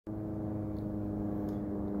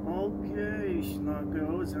Okay,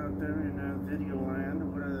 schnuckos out there in video land, or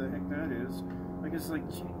whatever the heck that is. I guess like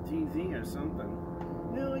TV or something.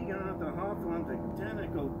 Here we got the Hawthorne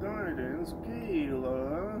Botanical Gardens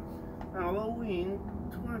Gala Halloween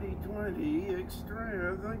 2020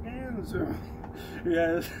 Extravaganza.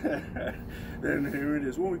 Yes, and here it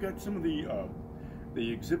is. Well, we got some of the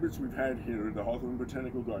exhibits we've had here at the Hawthorne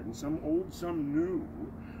Botanical Gardens, some old, some new.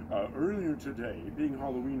 Earlier today, being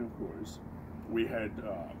Halloween, of course, we had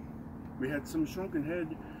some shrunken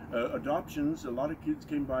head adoptions. A lot of kids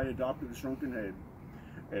came by, adopted a shrunken head,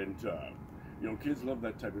 and you know, kids love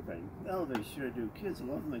that type of thing. Oh, they sure do. Kids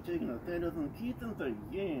love them. They take them, they love them, keep them for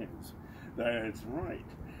years. That's right.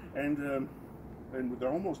 And they're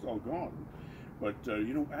almost all gone. But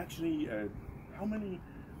you know, actually, how many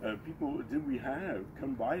people did we have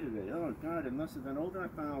come by today? Oh God, it must have been over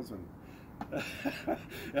 1,000.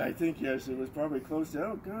 I think, yes, it was probably close to,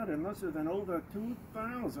 oh God, it must have been over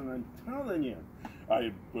 2,000, I'm telling you.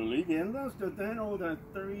 I believe it must have been over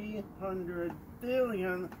 300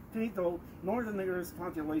 billion people more than the Earth's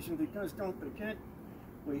population, because don't forget,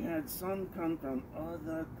 we had some come from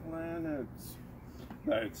other planets.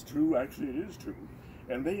 That's true, actually it is true.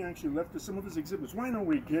 And they actually left us some of his exhibits. Why don't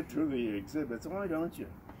we get to the exhibits? Why don't you?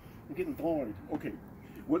 I'm getting bored. Okay,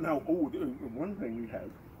 well now, oh, one thing we have.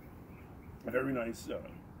 A very nice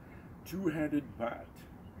two-headed bat.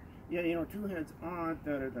 Yeah, you know, two heads are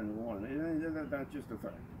better than one. That's just a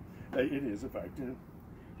fact. It is a fact.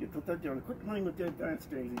 You put that down. Quit playing with dead bats,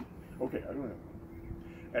 Daisy. Okay, I don't know.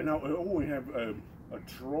 And now, oh, we have a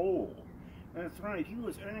troll. That's right. He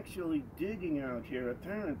was actually digging out here,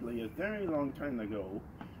 apparently, a very long time ago,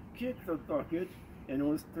 kicked the bucket, and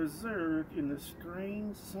was preserved in the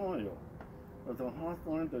strange soil of the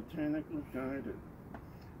Hawthorne Botanical Garden.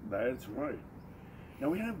 That's right. Now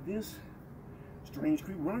we have this strange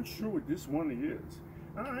creature. We're not sure what this one is.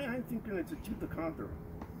 I'm thinking it's a chupacabra.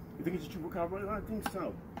 You think it's a chupacabra? I think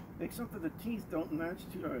so. Except that the teeth don't match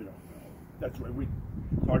to. I don't know. That's right.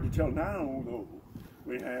 It's hard to tell now, though.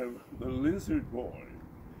 We have the lizard boy.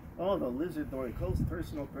 Oh, the lizard boy, close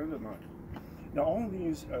personal friend of mine. Now all of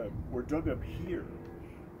these were dug up here.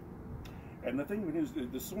 And the thing is,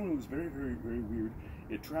 the soil is very, very, very weird.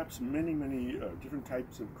 It traps many, many different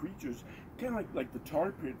types of creatures, kind of like the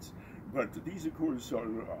tar pits, but these, of course, are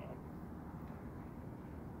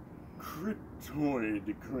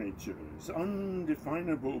cryptoid creatures,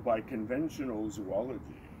 undefinable by conventional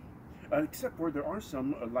zoology. Except where there are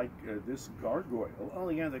some, like this gargoyle. Oh,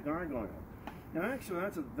 yeah, the gargoyle. Now, actually,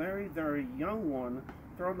 that's a very, very young one,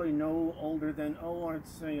 probably no older than, oh, I'd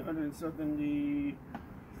say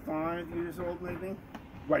 175 years old, maybe.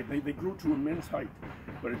 Right, they grew to immense height,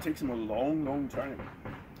 but it takes them a long, long time.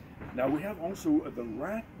 Now we have also the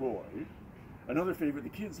rat boy, another favorite. The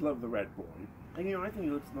kids love the rat boy. And you know, I think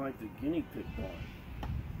he looks like the guinea pig boy.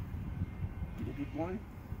 Guinea pig boy?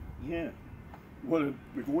 Yeah. Well,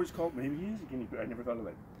 we've always called, maybe he is a guinea pig. I never thought of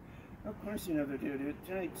that. Of course you never did. It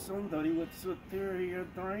takes somebody with superior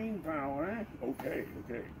brain power. Okay,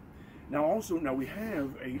 okay. Now also, now we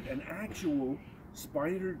have an actual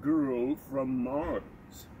spider girl from Mars.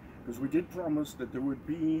 Because we did promise that there would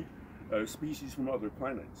be species from other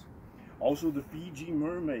planets. Also the Fiji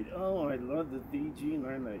mermaid. Oh, I love the Fiji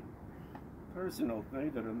mermaid. Personal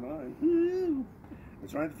favorite of mine. Woo!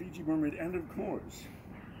 That's right, the Fiji mermaid. And of course,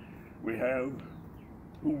 we have,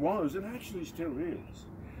 who was, and actually still is,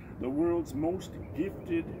 the world's most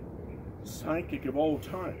gifted psychic of all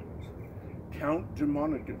times, Count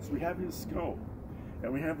Demonicus. We have his skull.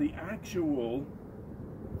 And we have the actual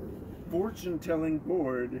fortune-telling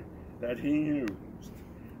board that he used.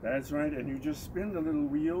 That's right, and you just spin the little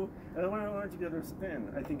wheel. Why don't you get a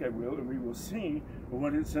spin? I think I will, and we will see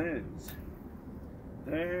what it says.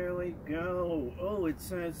 There we go. Oh, it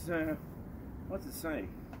says, what's it say?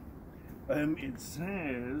 It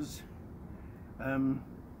says,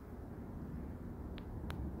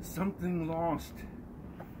 something lost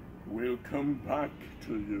will come back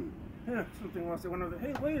to you. Yeah, something lost. I went over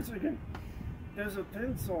there. Hey, wait a second. There's a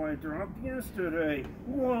pencil I dropped yesterday.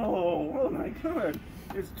 Whoa! Oh my God!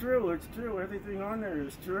 It's true, it's true. Everything on there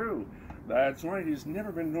is true. That's right, it's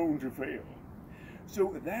never been known to fail.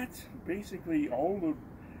 So that's basically all that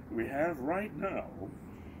we have right now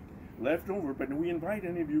left over. But we invite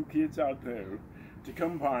any of you kids out there to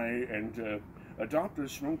come by and adopt a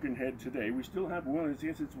shrunken head today. We still have one.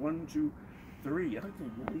 Yes, it's 1, 2, 3. I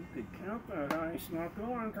think you could count that. I snuck.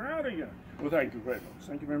 Oh, I'm proud of you. Well, thank you very much.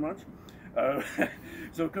 Thank you very much.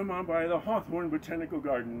 So come on by the Hawthorne Botanical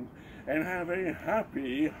Garden and have a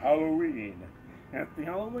happy Halloween. Happy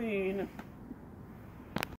Halloween.